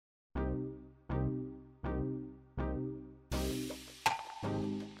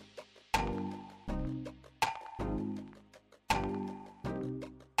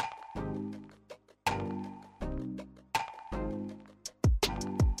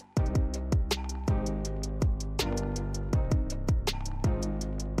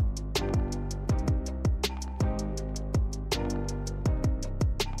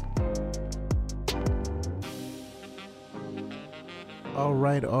All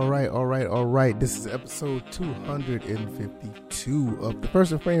right. This is episode 252 of the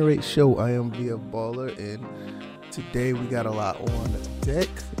First and Frame Rate Show. I am VF Baller, and today we got a lot on deck.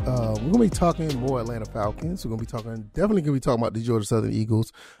 We're going to be talking more Atlanta Falcons. We're definitely going to be talking about the Georgia Southern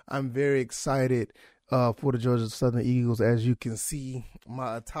Eagles. I'm very excited for the Georgia Southern Eagles, as you can see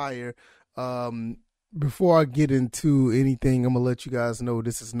my attire. Before I get into anything, I'm going to let you guys know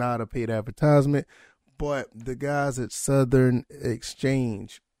this is not a paid advertisement, but the guys at Southern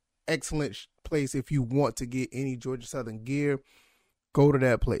Exchange, excellent place if you want to get any Georgia Southern gear. Go to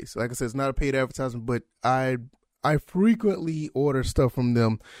that place. Like I said, it's not a paid advertisement, but I frequently order stuff from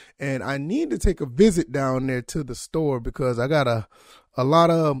them, and I need to take a visit down there to the store because I got a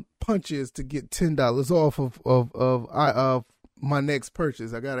lot of punches to get $10 off of my next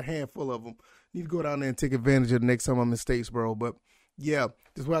purchase. I got a handful of them. Need to go down there and take advantage of the next time I'm in Statesboro. But yeah,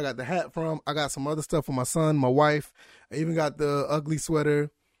 this is where I got the hat from. I got some other stuff for my son, my wife. I even got the ugly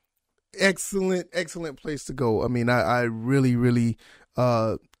sweater. Excellent place to go. I mean, I really,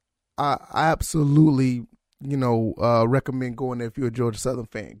 I absolutely, recommend going there if you're a Georgia Southern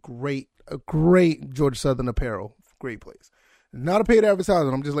fan. Great Georgia Southern apparel. Great place. Not a paid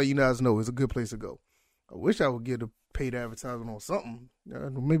advertisement. I'm just letting you guys know it's a good place to go. I wish I would get a paid advertisement on something,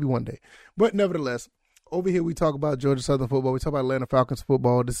 maybe one day. But nevertheless, over here we talk about Georgia Southern football. We talk about Atlanta Falcons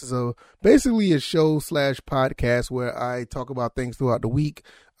football. This is basically a show / podcast where I talk about things throughout the week.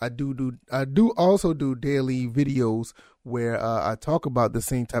 I do also do daily videos where I talk about the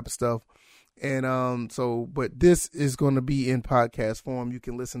same type of stuff. And but this is going to be in podcast form. You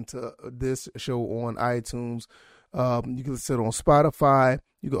can listen to this show on iTunes. You can listen to it on Spotify.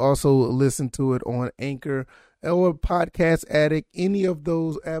 You can also listen to it on Anchor or Podcast Addict, any of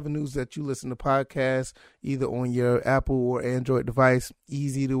those avenues that you listen to podcasts, either on your Apple or Android device.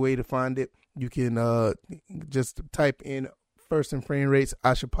 Easy the way to find it. You can just type in First and Frame Rates.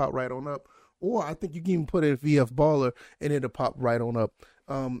 I should pop right on up. Or I think you can even put in VF Baller and it'll pop right on up.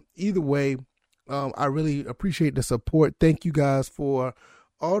 Either way, I really appreciate the support. Thank you guys for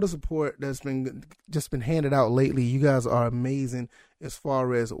all the support that's been handed out lately. You guys are amazing as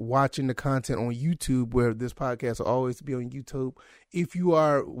far as watching the content on YouTube, where this podcast will always be on YouTube. If you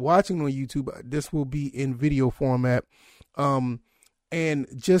are watching on YouTube, this will be in video format. And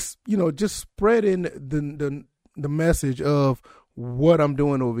just spreading the message of what I'm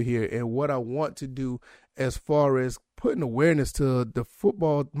doing over here and what I want to do as far as putting awareness to the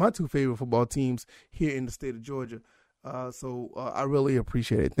football, my two favorite football teams here in the state of Georgia. So I really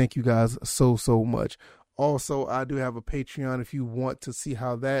appreciate it. Thank you guys so much. Also, I do have a Patreon if you want to see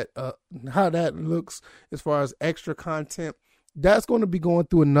how that looks as far as extra content. That's going to be going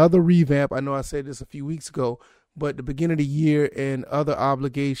through another revamp. I know I said this a few weeks ago, but the beginning of the year and other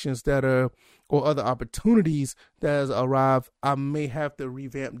obligations or other opportunities that has arrived, I may have to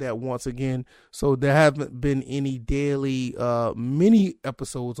revamp that once again. So there haven't been any daily mini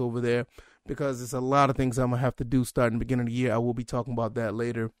episodes over there, because there's a lot of things I'm going to have to do starting the beginning of the year. I will be talking about that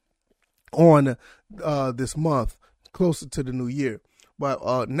later on this month, closer to the new year.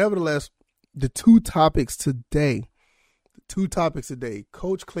 But nevertheless, the two topics today,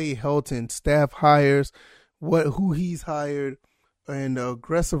 Coach Clay Helton, staff hires, who he's hired, and the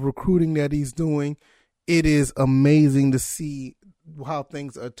aggressive recruiting that he's doing. It is amazing to see how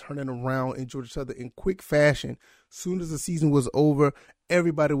things are turning around in Georgia Southern in quick fashion. Soon as the season was over,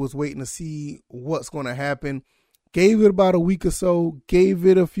 everybody was waiting to see what's going to happen. Gave it about a week or so, gave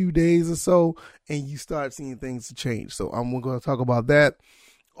it a few days or so, and you start seeing things change. So I'm going to talk about that.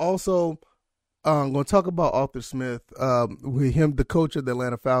 Also, I'm going to talk about Arthur Smith, with him, the coach of the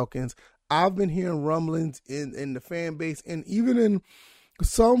Atlanta Falcons. I've been hearing rumblings in the fan base and even in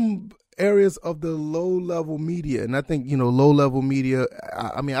some areas of the low-level media. And I think, low-level media,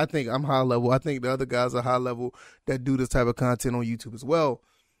 I think I'm high-level. I think the other guys are high-level that do this type of content on YouTube as well.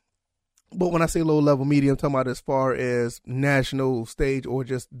 But when I say low-level media, I'm talking about as far as national stage or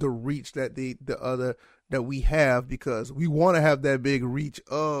just the reach that that we have, because we want to have that big reach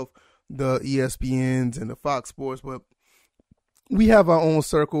of the ESPNs and the Fox Sports, but we have our own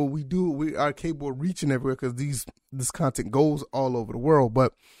circle. We are capable of reaching everywhere because this content goes all over the world,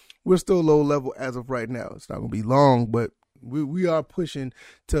 but we're still low level as of right now. It's not going to be long, but we are pushing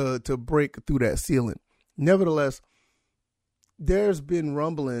to break through that ceiling. Nevertheless, there's been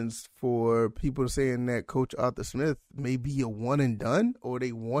rumblings for people saying that Coach Arthur Smith may be a one and done, or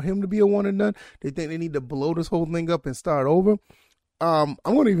they want him to be a one and done. They think they need to blow this whole thing up and start over. I'm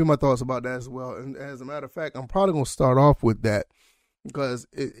going to give you my thoughts about that as well. And as a matter of fact, I'm probably going to start off with that because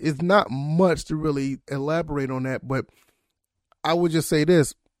it's not much to really elaborate on that. But I would just say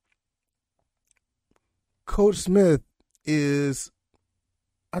this. Coach Smith is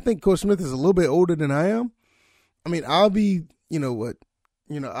I think Coach Smith is a little bit older than I am. I mean, I'll be,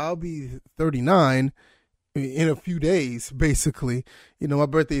 I'll be 39 in a few days, basically. My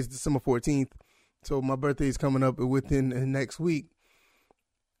birthday is December 14th, so my birthday is coming up within next week.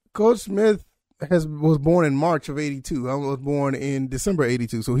 Coach Smith was born in March of 82. I was born in December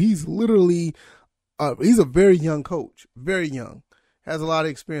 82. So he's literally, he's a very young coach, very young. Has a lot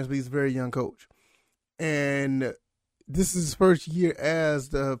of experience, but he's a very young coach. And this is his first year as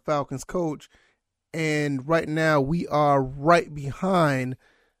the Falcons coach. And right now we are right behind,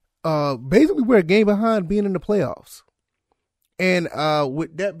 basically we're a game behind being in the playoffs. And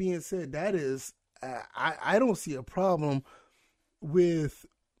with that being said, that is, I don't see a problem with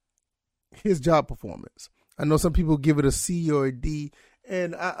his job performance. I know some people give it a C or a D,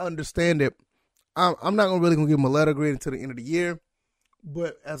 and I understand it. I'm not really going to give him a letter grade until the end of the year.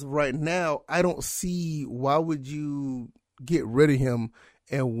 But as of right now, I don't see why would you get rid of him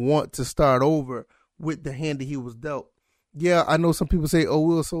and want to start over with the hand that he was dealt. Yeah, I know some people say, oh,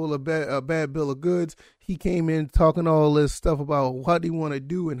 Will sold a bad bill of goods. He came in talking all this stuff about what he want to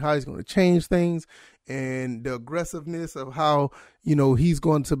do and how he's going to change things and the aggressiveness of how, he's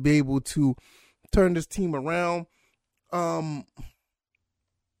going to be able to turn this team around.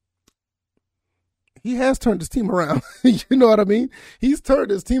 He has turned his team around. You know what I mean? He's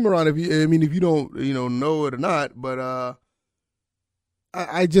turned his team around. If you don't, know it or not, but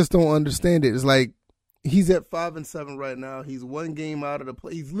I just don't understand it. It's like he's at 5-7 right now. He's one game out of the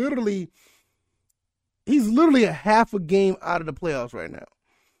play. He's literally a half a game out of the playoffs right now.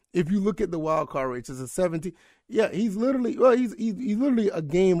 If you look at the wild card rates, it's a 17. Yeah, he's literally a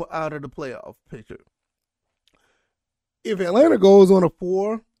game out of the playoff picture. If Atlanta goes on a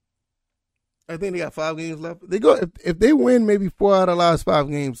 4, I think they got 5 games left. They go if they win maybe 4 out of the last 5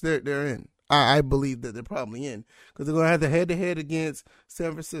 games, they're in. I believe that they're probably in because they're gonna have the head-to-head against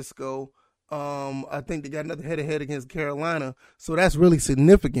San Francisco. I think they got another head-to-head against Carolina, so that's really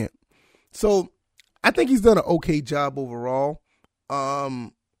significant. So I think he's done an okay job overall.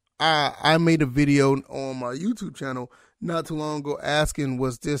 I made a video on my YouTube channel not too long ago asking,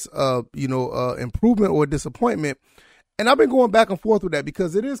 was this improvement or disappointment? And I've been going back and forth with that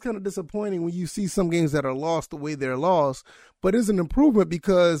because it is kind of disappointing when you see some games that are lost the way they're lost, but it's an improvement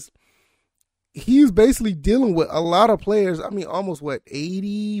because he's basically dealing with a lot of players. I mean, almost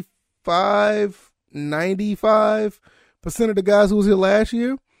 85, 95% of the guys who was here last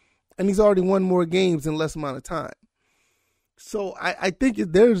year, and he's already won more games in less amount of time. So I think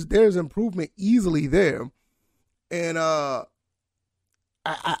there's improvement easily there, and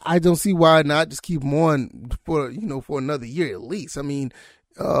I don't see why not just keep him on for another year at least. I mean,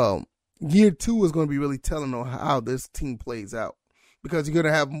 year 2 is going to be really telling on how this team plays out because you're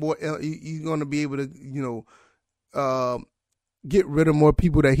going to have more. You're going to be able to get rid of more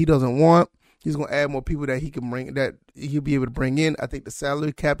people that he doesn't want. He's going to add more people that he can bring, that he'll be able to bring in. I think the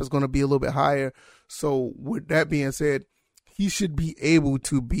salary cap is going to be a little bit higher. So with that being said, he should be able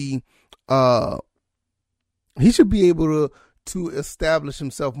to be to establish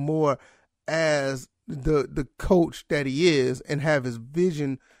himself more as the coach that he is and have his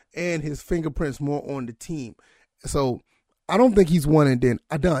vision and his fingerprints more on the team. So I don't think he's one and then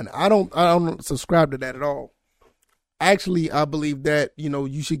done. I don't subscribe to that at all. Actually, I believe that,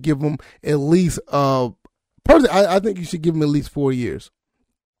 you should give him at least, personally, I think you should give him at least 4 years.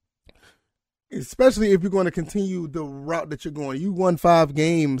 Especially if you're going to continue the route that you're going. You won 5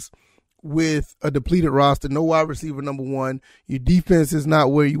 games with a depleted roster, no wide receiver number 1. Your defense is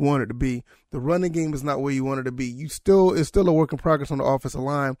not where you want it to be. The running game is not where you want it to be. It's still a work in progress on the offensive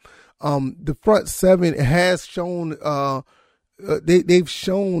line. The front 7 has shown, they've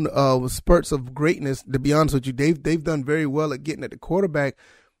shown spurts of greatness. To be honest with you, they've done very well at getting at the quarterback.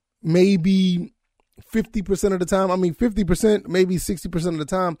 Maybe 50% of the time. I mean, 50%, maybe 60% of the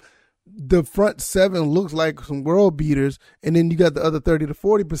time. The front 7 looks like some world beaters, and then you got the other 30 to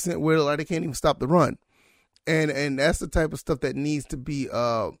 40% where like they can't even stop the run, and that's the type of stuff that needs to be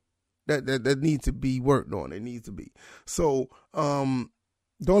that needs to be worked on. It needs to be so.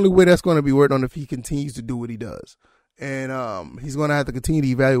 The only way that's going to be worked on if he continues to do what he does, and he's going to have to continue to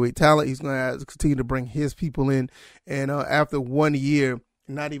evaluate talent. He's going to have to continue to bring his people in, and after 1 year,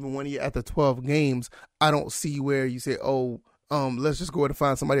 not even 1 year, after 12 games, I don't see where you say, oh. Let's just go ahead and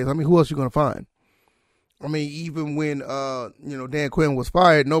find somebody else. I mean, who else are you going to find? I mean, even when, Dan Quinn was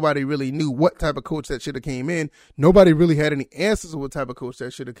fired, nobody really knew what type of coach that should have came in. Nobody really had any answers to what type of coach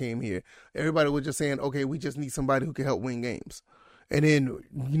that should have came here. Everybody was just saying, okay, we just need somebody who can help win games. And then,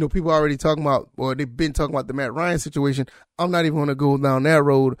 people are already talking about, or they've been talking about the Matt Ryan situation. I'm not even going to go down that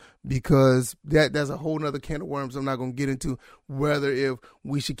road because that's a whole nother can of worms I'm not going to get into, whether if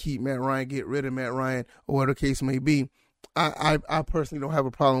we should keep Matt Ryan, get rid of Matt Ryan, or whatever the case may be. I personally don't have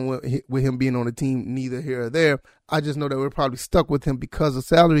a problem with him being on the team, neither here or there. I just know that we're probably stuck with him because of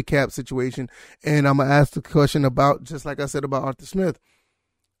salary cap situation. And I'm going to ask the question about, just like I said about Arthur Smith,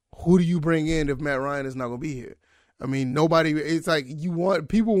 who do you bring in if Matt Ryan is not going to be here? I mean, nobody, it's like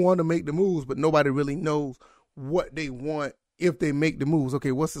people want to make the moves, but nobody really knows what they want if they make the moves.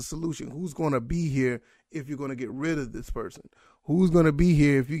 Okay, what's the solution? Who's going to be here if you're going to get rid of this person? Who's going to be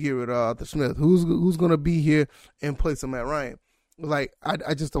here if you get rid of Arthur Smith? Who's going to be here in place of Matt Ryan? Like,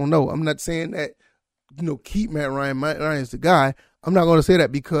 I just don't know. I'm not saying that, keep Matt Ryan. Matt Ryan's the guy. I'm not going to say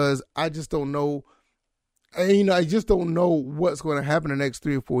that because I just don't know. And, I just don't know what's going to happen in the next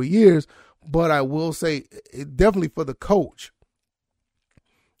 3 or 4 years. But I will say, definitely for the coach,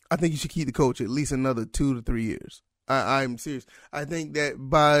 I think you should keep the coach at least another 2 to 3 years. I'm serious. I think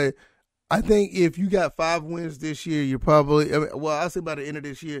if you got 5 wins this year, you're probably, I'll say by the end of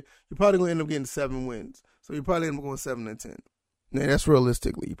this year, you're probably going to end up getting 7 wins. So you're probably end up going 7-10. Now, that's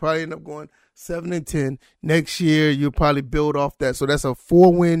realistically. You probably end up going 7-10. Next year, you'll probably build off that. So that's a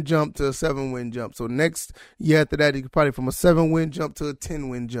 4-win jump to a 7-win jump. So next year after that, you could probably from a 7-win jump to a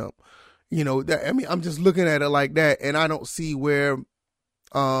 10-win jump. I'm just looking at it like that, and I don't see where,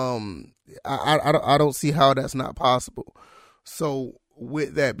 I don't see how that's not possible. So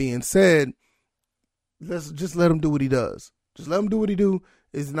with that being said, let's just let him do what he does. Just let him do what he do.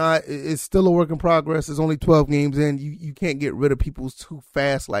 It's still a work in progress. It's only 12 games in. You can't get rid of people too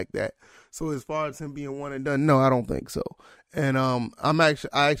fast like that. So as far as him being one and done, no, I don't think so. And I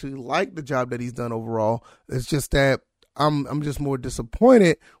actually like the job that he's done overall. It's just that I'm just more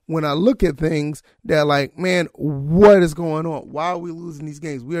disappointed when I look at things that, like, man, what is going on? Why are we losing these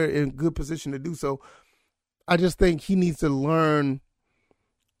games? We are in good position to do so. I just think he needs to learn.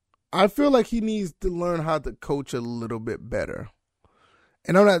 I feel like he needs to learn how to coach a little bit better.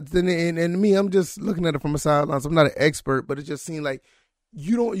 And I'm just looking at it from a sideline. So I'm not an expert, but it just seems like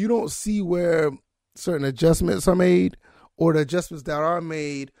you don't see where certain adjustments are made, or the adjustments that are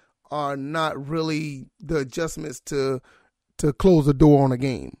made are not really the adjustments to close the door on a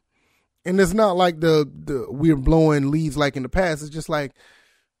game. And it's not like the we're blowing leads like in the past. It's just like,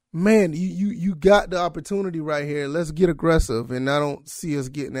 man, you got the opportunity right here. Let's get aggressive. And I don't see us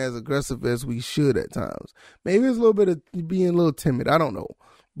getting as aggressive as we should at times. Maybe it's a little bit of being a little timid. I don't know.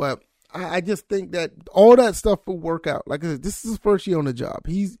 But I just think that all that stuff will work out. Like I said, this is his first year on the job.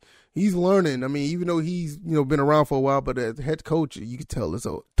 He's learning. I mean, even though he's been around for a while, but as head coach, you can tell it's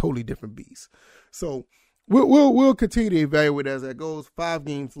a totally different beast. So we'll continue to evaluate as that goes. 5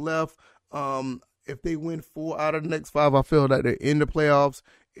 games left. If they win 4 out of the next 5, I feel that they're in the playoffs.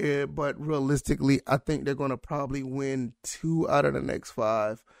 But realistically, I think they're going to probably win 2 out of the next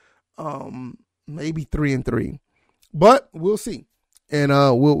 5, maybe 3 and 3. But we'll see, and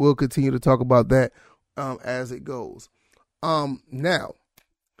we'll continue to talk about that as it goes. Now,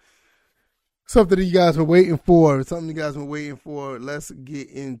 something you guys been waiting for. Let's get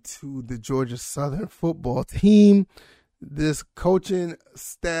into the Georgia Southern football team. This coaching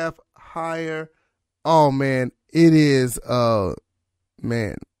staff hire. Oh man, it is.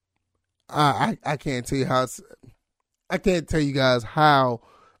 Man, I can't tell you how. I can't tell you guys how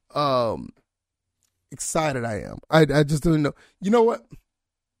excited I am. I just don't know. You know what?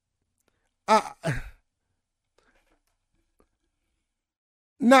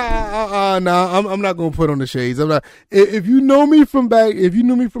 Nah. I'm not gonna put on the shades. I'm not. If you know me from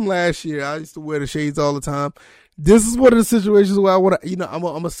last year, I used to wear the shades all the time. This is one of the situations where I want to. I'm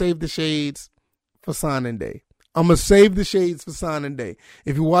gonna save the shades for signing day. I'm going to save the shades for signing day.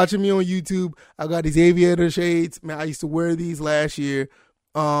 If you're watching me on YouTube, I got these aviator shades. Man, I used to wear these last year.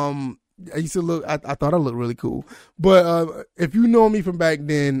 I used to look, I thought I looked really cool. But if you know me from back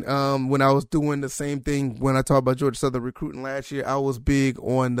then, when I was doing the same thing, when I talked about Georgia Southern recruiting last year, I was big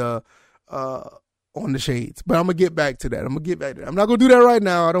on the shades. But I'm going to get back to that. I'm not going to do that right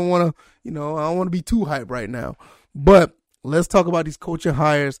now. I don't want to, I don't want to be too hyped right now. But let's talk about these coaching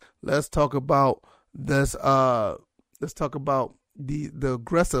hires. Let's talk about this. Let's talk about the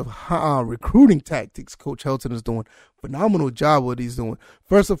aggressive recruiting tactics Coach Helton is doing. Phenomenal job what he's doing.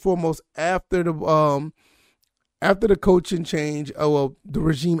 First and foremost, after the coaching change, the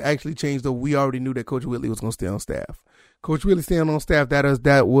regime actually changed. Though we already knew that Coach Whitley was going to stay on staff. Coach Whitley staying on staff,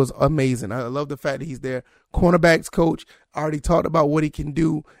 that was amazing. I love the fact that he's there. Cornerbacks coach. I already talked about what he can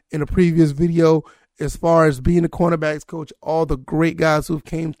do in a previous video as far as being a cornerbacks coach. All the great guys who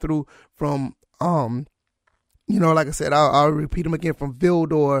came through from like I said, I'll repeat them again, from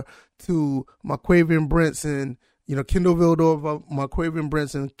Vildor to Marquavian Brinson, Kendall Vildor, Marquavian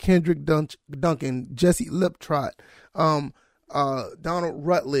Brinson, Kendrick Duncan, Jesse Liptrot, Donald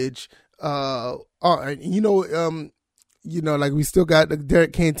Rutledge, like we still got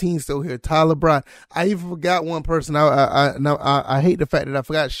Derek Canteen still here, Tyler Bryant. I even forgot one person. I hate the fact that I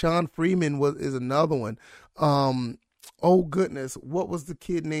forgot. Sean Freeman is another one. Oh goodness, what was the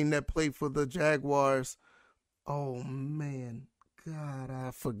kid name that played for the Jaguars? Oh man, God, I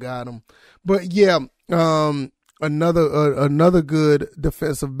forgot him. But yeah, another good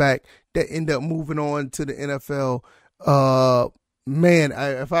defensive back that ended up moving on to the NFL.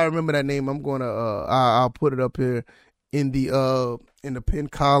 If I remember that name, I'm gonna I'll put it up here in the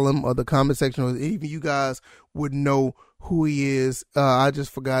pinned column or the comment section, or even you guys would know who he is. I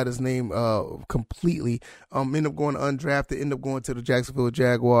just forgot his name completely. End up going undrafted, end up going to the Jacksonville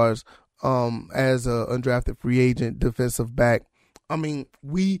Jaguars as a undrafted free agent defensive back. I mean,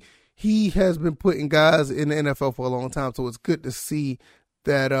 he has been putting guys in the NFL for a long time, so it's good to see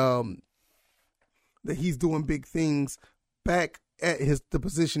that that he's doing big things back at the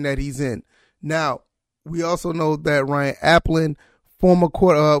position that he's in. Now, we also know that Ryan Applin, former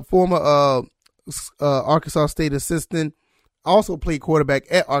Arkansas State assistant, also played quarterback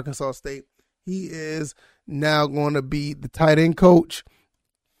at Arkansas State. He is now going to be the tight end coach.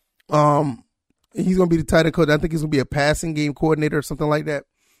 He's going to be the tight end coach. I think he's going to be a passing game coordinator or something like that,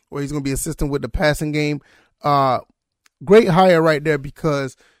 or he's going to be assistant with the passing game. Great hire right there,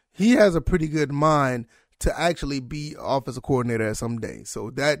 because he has a pretty good mind to actually be offensive coordinator someday.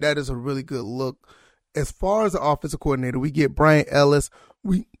 So that is a really good look. As far as the offensive coordinator, we get Brian Ellis.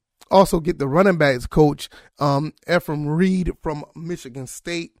 We also get the running backs coach, Ephraim Reed from Michigan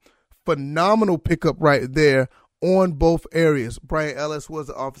State. Phenomenal pickup right there on both areas. Brian Ellis was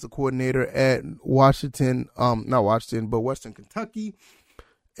the offensive coordinator at Western Kentucky.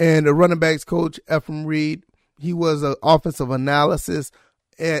 And the running backs coach, Ephraim Reed, he was an offensive analysis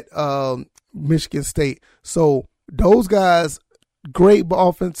at Michigan State. So those guys, great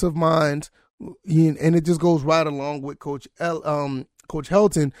offensive minds. And it just goes right along with Coach Helton,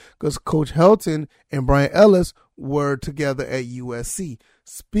 because Coach Helton and Brian Ellis were together at USC.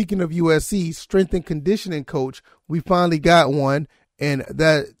 Speaking of USC, strength and conditioning coach, we finally got one, and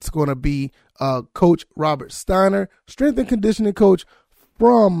that's going to be Coach Robert Steiner, strength and conditioning coach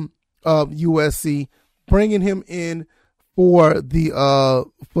from USC, bringing him in for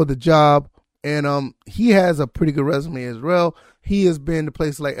the job. And he has a pretty good resume as well. He has been to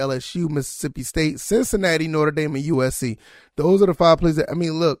places like LSU, Mississippi State, Cincinnati, Notre Dame, and USC. Those are the 5 places.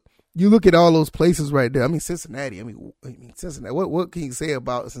 You look at all those places right there. Cincinnati. Cincinnati. What can you say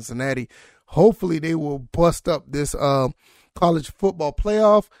about Cincinnati? Hopefully they will bust up this college football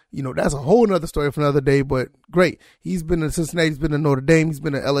playoff. That's a whole nother story for another day, but great. He's been to Cincinnati. He's been to Notre Dame. He's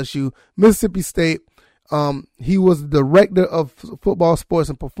been to LSU, Mississippi State. He was the director of football, sports,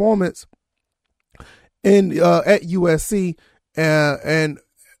 and performance at USC. And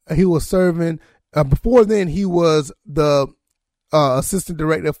he was serving. Before then, he was the assistant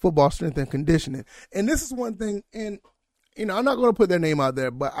director of football, strength and conditioning. And this is one thing, and I'm not going to put their name out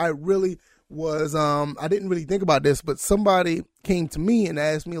there, but I really was. I didn't really think about this, but somebody came to me and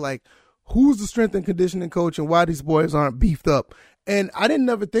asked me, like, who's the strength and conditioning coach and why these boys aren't beefed up? And I didn't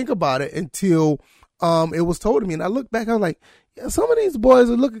ever think about it until it was told to me. And I looked back, I was like, yeah, some of these boys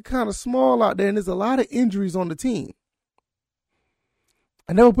are looking kind of small out there, and there's a lot of injuries on the team.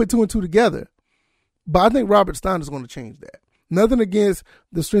 I never put 2 and 2 together, but I think Robert Steiner is going to change that. Nothing against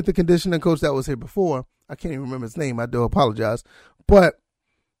the strength and conditioning coach that was here before. I can't even remember his name. I do apologize. But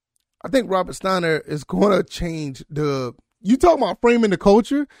I think Robert Steiner is going to change you talk about framing the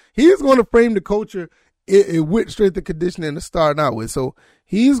culture. He is going to frame the culture with strength and conditioning to start out with. So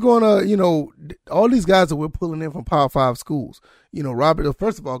he's going to, all these guys that we're pulling in from Power 5 schools.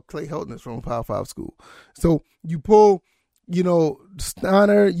 First of all, Clay Helton is from a Power 5 school. So you pull,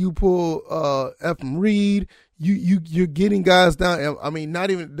 Steiner, you pull Ephraim Reed, you're getting guys down.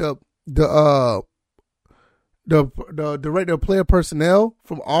 Not even the director of player personnel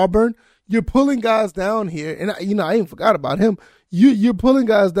from Auburn. You're pulling guys down here, and I even forgot about him. You're pulling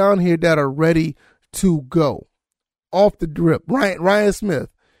guys down here that are ready to go off the drip. Ryan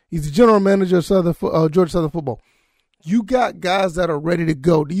Smith, he's the general manager of Georgia Southern football. You got guys that are ready to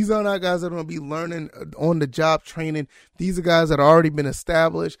go. These are not guys that are going to be learning on the job training. These are guys that have already been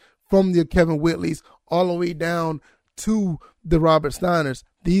established, from the Kevin Whitleys all the way down to the Robert Steiners.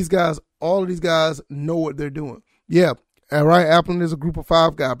 All of these guys know what they're doing. Yeah, Ryan Applin is a group of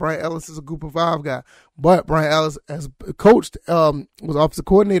 5 guy. Brian Ellis is a group of 5 guy. But Brian Ellis has coached, was offensive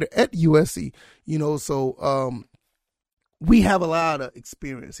coordinator at USC, so we have a lot of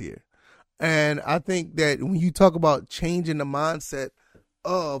experience here. And I think that when you talk about changing the mindset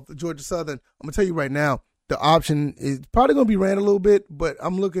of Georgia Southern, I'm going to tell you right now, the option is probably going to be ran a little bit, but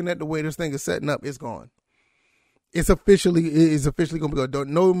I'm looking at the way this thing is setting up. It's gone. It's officially going to go.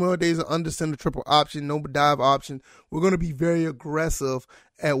 No more days of under center triple option, no dive option. We're going to be very aggressive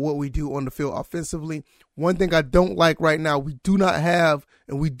at what we do on the field offensively. One thing I don't like right now, we do not have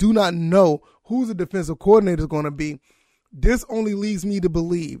and we do not know who the defensive coordinator is going to be. This only leads me to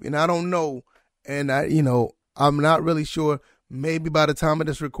believe, and I don't know, and I'm not really sure. Maybe by the time of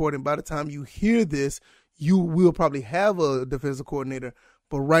this recording, by the time you hear this, you will probably have a defensive coordinator.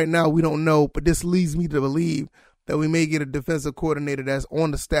 But right now, we don't know. But this leads me to believe that we may get a defensive coordinator that's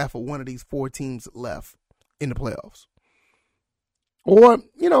on the staff of one of these 4 teams left in the playoffs. Or,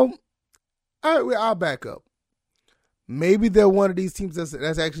 I'll back up. Maybe they're one of these teams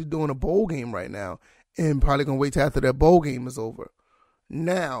that's actually doing a bowl game right now and probably going to wait till after that bowl game is over.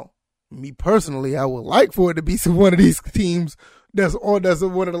 Now, me personally, I would like for it to be one of these teams that's one of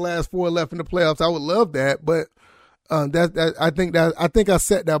the last 4 left in the playoffs. I would love that, but I think I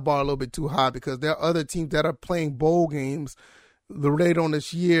set that bar a little bit too high because there are other teams that are playing bowl games later on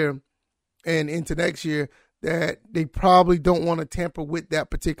this year and into next year that they probably don't want to tamper with that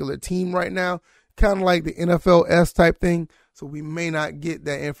particular team right now, kind of like the NFLS type thing. So we may not get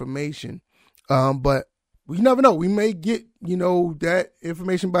that information, but we never know. We may get that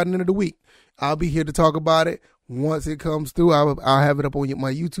information by the end of the week. I'll be here to talk about it. Once it comes through, I'll have it up on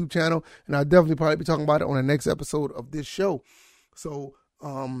my YouTube channel, and I'll definitely probably be talking about it on the next episode of this show. So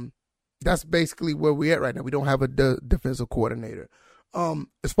that's basically where we're at right now. We don't have a defensive coordinator.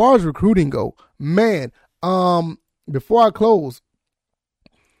 As far as recruiting go, man, before I close,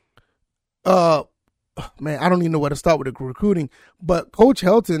 I don't even know where to start with the recruiting, but Coach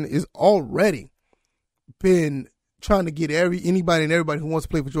Helton is already been trying to get anybody and everybody who wants to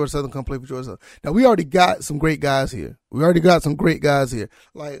play for Georgia Southern come play for Georgia Southern. Now, we already got some great guys here.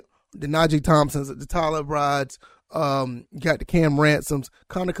 Like the Najee Thompsons, the Tyler Brides, got the Cam Ransoms,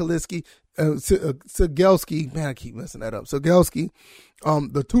 Connor Kaliski, Segelski. Man, I keep messing that up. Segelski.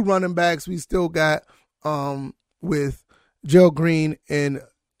 The 2 running backs we still got with Joe Green and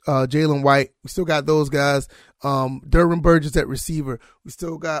Jalen White. We still got those guys. Derwin Burgess at receiver. We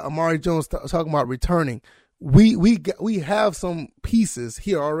still got Amari Jones talking about returning. We have some pieces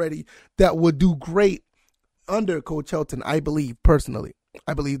here already that would do great under Coach Helton, I believe, personally.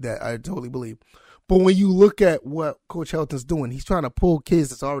 I believe that. I totally believe. But when you look at what Coach Helton's doing, he's trying to pull kids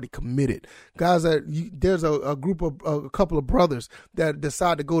that's already committed. Guys, there's a group of a couple of brothers that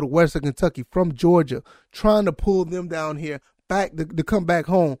decide to go to Western Kentucky from Georgia, trying to pull them down here back to come back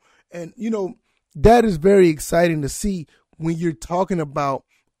home. And, that is very exciting to see when you're talking about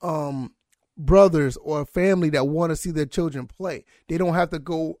brothers or a family that want to see their children play. They don't have to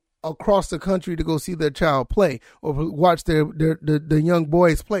go across the country to go see their child play or watch their young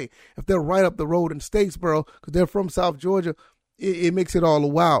boys play. If they're right up the road in Statesboro because they're from South Georgia, it makes it all a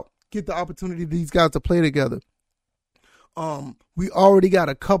wow. Get the opportunity for these guys to play together. We already got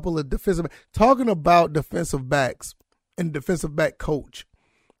a couple of defensive backs. Talking about defensive backs and defensive back coach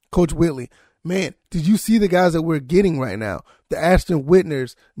Whitley. Man, did you see the guys that we're getting right now? The Ashton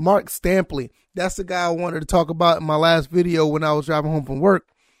Whitners, Mark Stampley. That's the guy I wanted to talk about in my last video when I was driving home from work.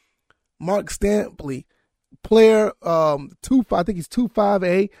 Mark Stampley, player, I think he's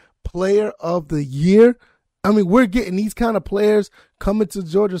 2.5A, player of the year. I mean, we're getting these kind of players coming to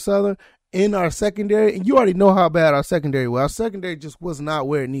Georgia Southern in our secondary, and you already know how bad our secondary was. Our secondary just was not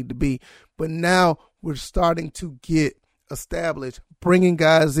where it needed to be, but now we're starting to get established, bringing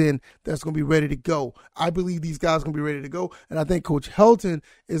guys in that's going to be ready to go. I believe these guys are going to be ready to go, and I think Coach Helton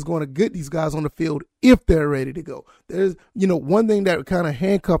is going to get these guys on the field if they're ready to go. There's, one thing that kind of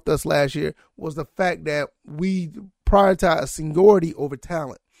handcuffed us last year was the fact that we prioritized seniority over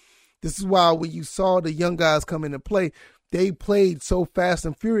talent. This is why when you saw the young guys come in and play, they played so fast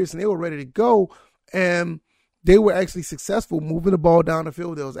and furious, and they were ready to go, and they were actually successful moving the ball down the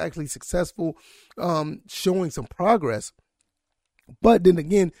field. They was actually successful showing some progress. But then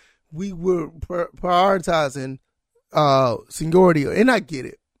again, we were prioritizing seniority, and I get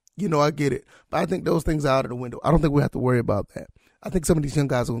it. I get it. But I think those things are out of the window. I don't think we have to worry about that. I think some of these young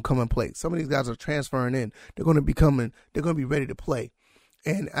guys are going to come and play. Some of these guys are transferring in. They're going to be ready to play.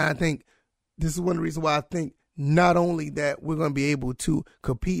 And I think this is one of the reasons why I think not only that we're going to be able to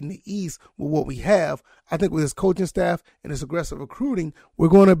compete in the East with what we have, I think with his coaching staff and his aggressive recruiting, we're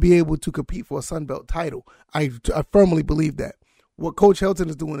going to be able to compete for a Sun Belt title. I firmly believe that. What Coach Helton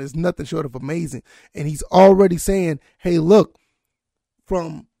is doing is nothing short of amazing. And he's already saying, hey, look,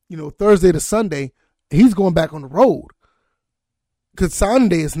 from Thursday to Sunday, he's going back on the road. Because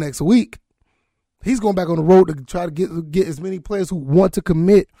Sunday is next week. He's going back on the road to try to get as many players who want to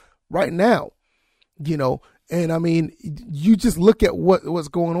commit right now. And I mean, you just look at what's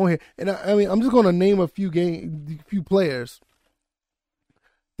going on here. And I mean, I'm just going to name a few players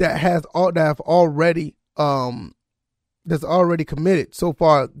that have already that's already committed so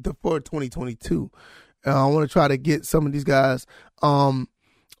far for 2022. I want to try to get some of these guys.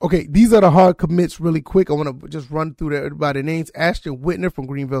 Okay, these are the hard commits really quick. I want to just run through everybody's names. Ashton Whitner from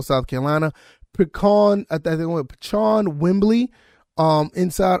Greenville, South Carolina. Pachon Wembley,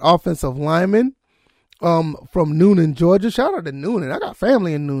 inside offensive lineman. From Noonan, Georgia. Shout out to Noonan. I got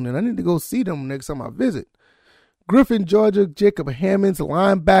family in Noonan. I need to go see them next time I visit. Griffin, Georgia. Jacob Hammonds,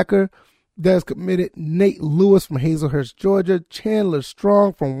 linebacker. That's committed. Nate Lewis from Hazelhurst, Georgia. Chandler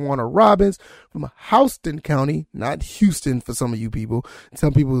Strong from Warner Robins. From Houston County, not Houston for some of you people.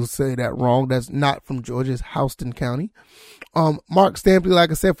 Some people say that wrong. That's not from Georgia. It's Houston County. Mark Stampley,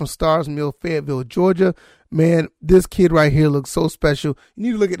 like I said, from Stars Mill, Fayetteville, Georgia. Man, this kid right here looks so special. You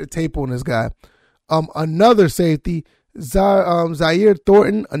need to look at the tape on this guy. Another safety, Zaire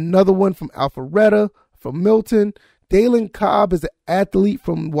Thornton, another one from Alpharetta, from Milton. Dalen Cobb is an athlete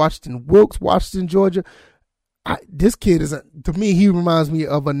from Washington Wilkes, Washington, Georgia. This kid to me, he reminds me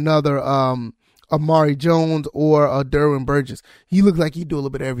of another Amari Jones or Derwin Burgess. He looks like he do a little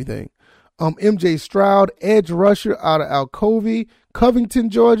bit of everything. MJ Stroud, edge rusher out of Alcovey, Covington,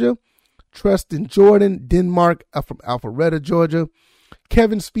 Georgia. Tristan Jordan, Denmark, from Alpharetta, Georgia.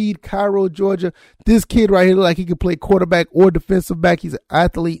 Kevin Speed, Cairo, Georgia. This kid right here looks like he could play quarterback or defensive back. He's an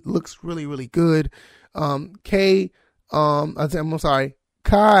athlete, looks really, really good. Kai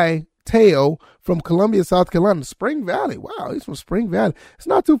Teo from Columbia, South Carolina. Spring Valley. Wow, he's from Spring Valley. It's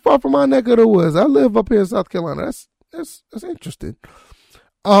not too far from my neck of the woods. I live up here in South Carolina. That's interesting.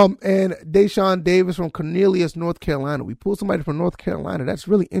 And Deshaun Davis from Cornelius, North Carolina. We pulled somebody from North Carolina. That's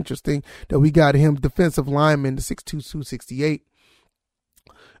really interesting that we got him, defensive lineman, the 6'2", 268.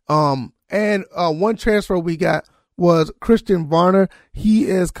 And one transfer we got was Christian Varner. He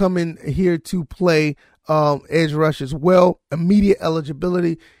is coming here to play edge rush as well. Immediate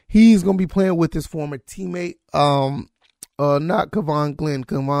eligibility. He's going to be playing with his former teammate, not Kevon Glenn.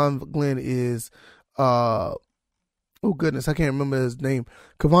 Kevon Glenn is, oh goodness, I can't remember his name.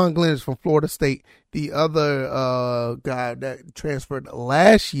 Kevon Glenn is from Florida State. The other guy that transferred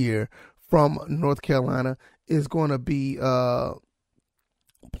last year from North Carolina is going to be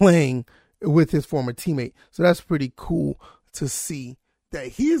playing with his former teammate. So that's pretty cool to see that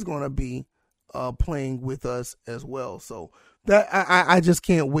he is going to be playing with us as well. So that I just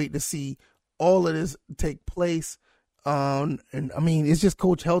can't wait to see all of this take place. And I mean, it's just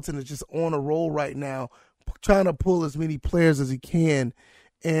Coach Helton is just on a roll right now, trying to pull as many players as he can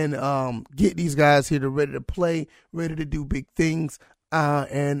and get these guys here to ready to play, ready to do big things,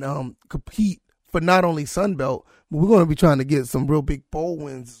 and compete for not only Sun Belt, but we're going to be trying to get some real big bowl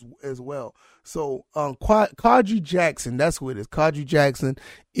wins as well. So Kadri Jackson, that's who it is. Kadri Jackson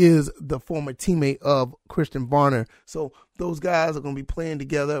is the former teammate of Christian Varner. So those guys are going to be playing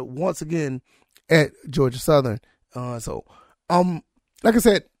together once again at Georgia Southern. So like I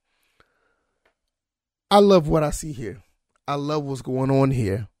said, I love what I see here. I love what's going on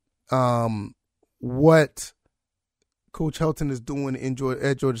here. What Coach Helton is doing at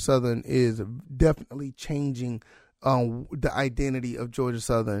Georgia Southern is definitely changing the identity of Georgia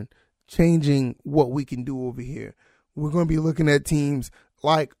Southern, changing what we can do over here. We're going to be looking at teams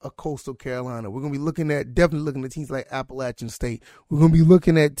like a Coastal Carolina. We're going to be definitely looking at teams like Appalachian State. We're going to be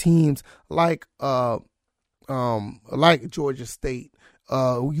looking at teams like Georgia State.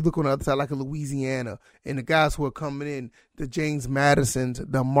 You look on the other side like a Louisiana, and the guys who are coming in, the James Madisons,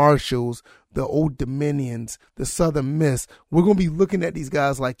 the Marshalls, the Old Dominions, the Southern Miss. We're going to be looking at these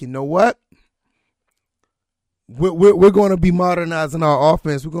guys like, you know what? We're going to be modernizing our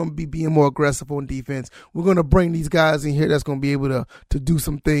offense. We're going to be being more aggressive on defense. We're going to bring these guys in here that's going to be able to do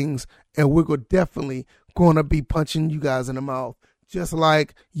some things, and we're definitely going to be punching you guys in the mouth just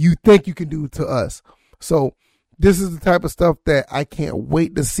like you think you can do to us. So this is the type of stuff that I can't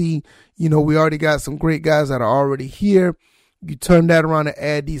wait to see. You know, we already got some great guys that are already here. You turn that around and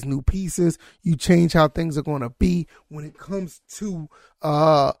add these new pieces. You change how things are going to be when it comes to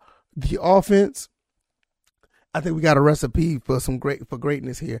the offense. I think we got a recipe for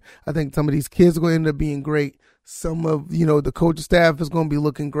greatness here. I think some of these kids are going to end up being great. Some of, the coaching staff is going to be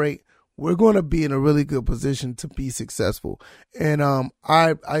looking great. We're going to be in a really good position to be successful. And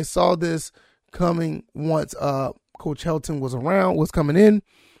I saw this coming once Coach Helton was coming in,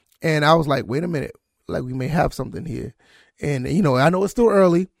 and I was like, wait a minute, like we may have something here. And, I know it's still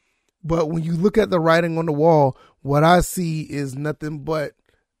early, but when you look at the writing on the wall, what I see is nothing but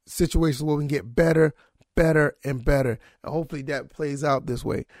situations where we can get better, and better. And hopefully that plays out this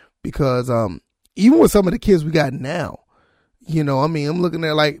way, because even with some of the kids we got now, I'm looking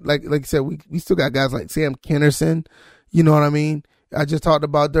at like you said, we still got guys like Sam Kennerson, you know what I mean? I just talked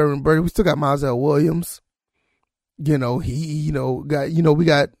about Derwin Birdie. We still got Mizell Williams. We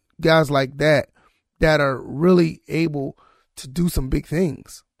got guys like that are really able to do some big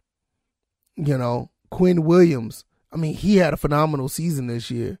things. Quinn Williams, he had a phenomenal season this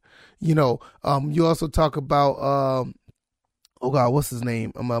year. You also talk about, what's his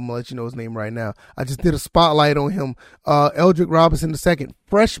name? I'm going to let you know his name right now. I just did a spotlight on him. Eldrick Robinson II,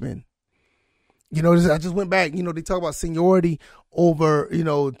 freshman. I just went back, they talk about seniority over,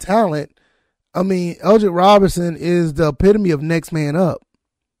 talent. Eldrick Robinson is the epitome of next man up.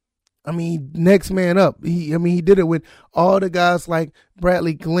 Next man up. He did it with all the guys like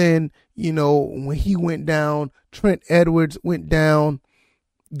Bradley Glenn, when he went down, Trent Edwards went down,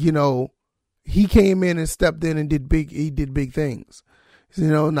 he came in and stepped in and did big things.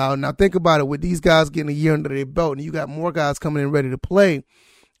 Now think about it, with these guys getting a year under their belt and you got more guys coming in ready to play,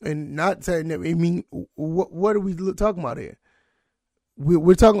 and not saying that, what are we talking about here?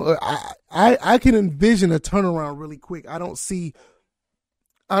 We're talking, I can envision a turnaround really quick. I don't see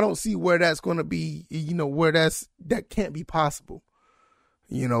where that's going to be, where that can't be possible,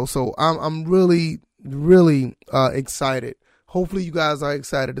 so I'm really, really excited. Hopefully you guys are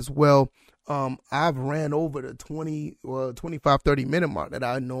excited as well. I've ran over the 25, 30 minute mark that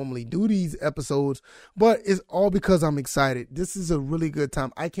I normally do these episodes, but it's all because I'm excited. This is a really good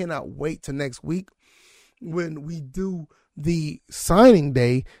time. I cannot wait till next week when we do the signing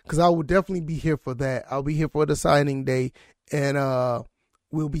day, because I will definitely be here for that. I'll be here for the signing day, and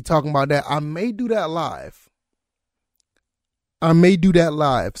we'll be talking about that. I may do that live.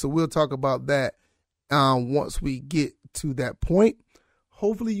 So we'll talk about that once we get to that point.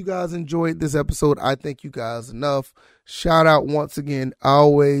 Hopefully you guys enjoyed this episode. I thank you guys enough. Shout out once again,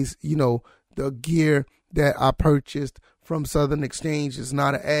 always, the gear that I purchased from Southern Exchange is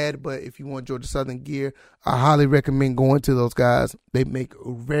not an ad, but if you want Georgia Southern gear, I highly recommend going to those guys. They make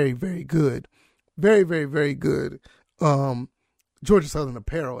very, very good, very, very, very good Georgia Southern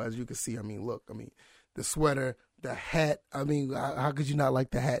apparel, as you can see. Look, the sweater, the hat. How could you not like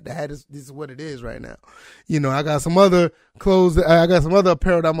the hat? The hat this is what it is right now. I got some other clothes. I got some other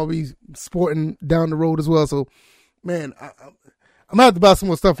apparel that I'm going to be sporting down the road as well. So, man, I'm going to have to buy some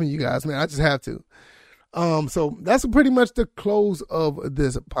more stuff from you guys, man. I just have to. So that's pretty much the close of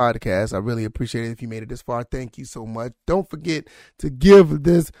this podcast. I really appreciate it if you made it this far. Thank you so much. Don't forget to give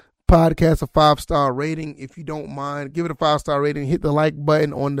this podcast a 5-star rating. If you don't mind, give it a 5-star rating. Hit the like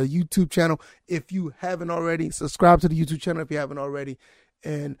button on the YouTube channel if you haven't already. Subscribe to the YouTube channel if you haven't already.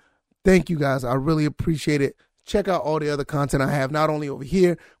 And thank you guys. I really appreciate it. Check out all the other content I have, not only over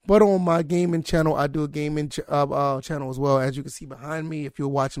here, but on my gaming channel. I do a gaming channel as well, as you can see behind me if you're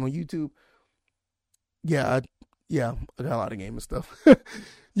watching on YouTube. I got a lot of gaming stuff.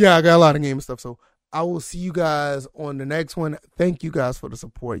 So I will see you guys on the next one. Thank you guys for the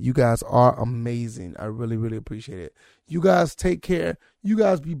support. You guys are amazing. I really, really appreciate it. You guys take care. You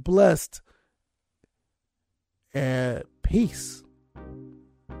guys be blessed. And peace.